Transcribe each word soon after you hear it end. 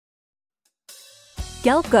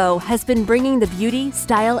Gelco has been bringing the beauty,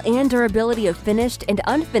 style, and durability of finished and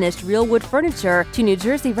unfinished real wood furniture to New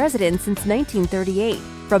Jersey residents since 1938.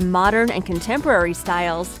 From modern and contemporary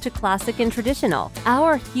styles to classic and traditional,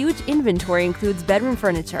 our huge inventory includes bedroom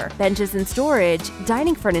furniture, benches and storage,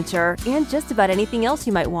 dining furniture, and just about anything else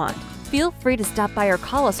you might want. Feel free to stop by or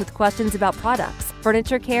call us with questions about products,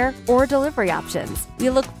 furniture care, or delivery options. We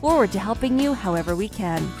look forward to helping you however we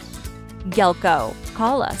can. Gelco.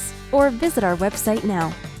 Call us or visit our website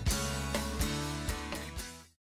now.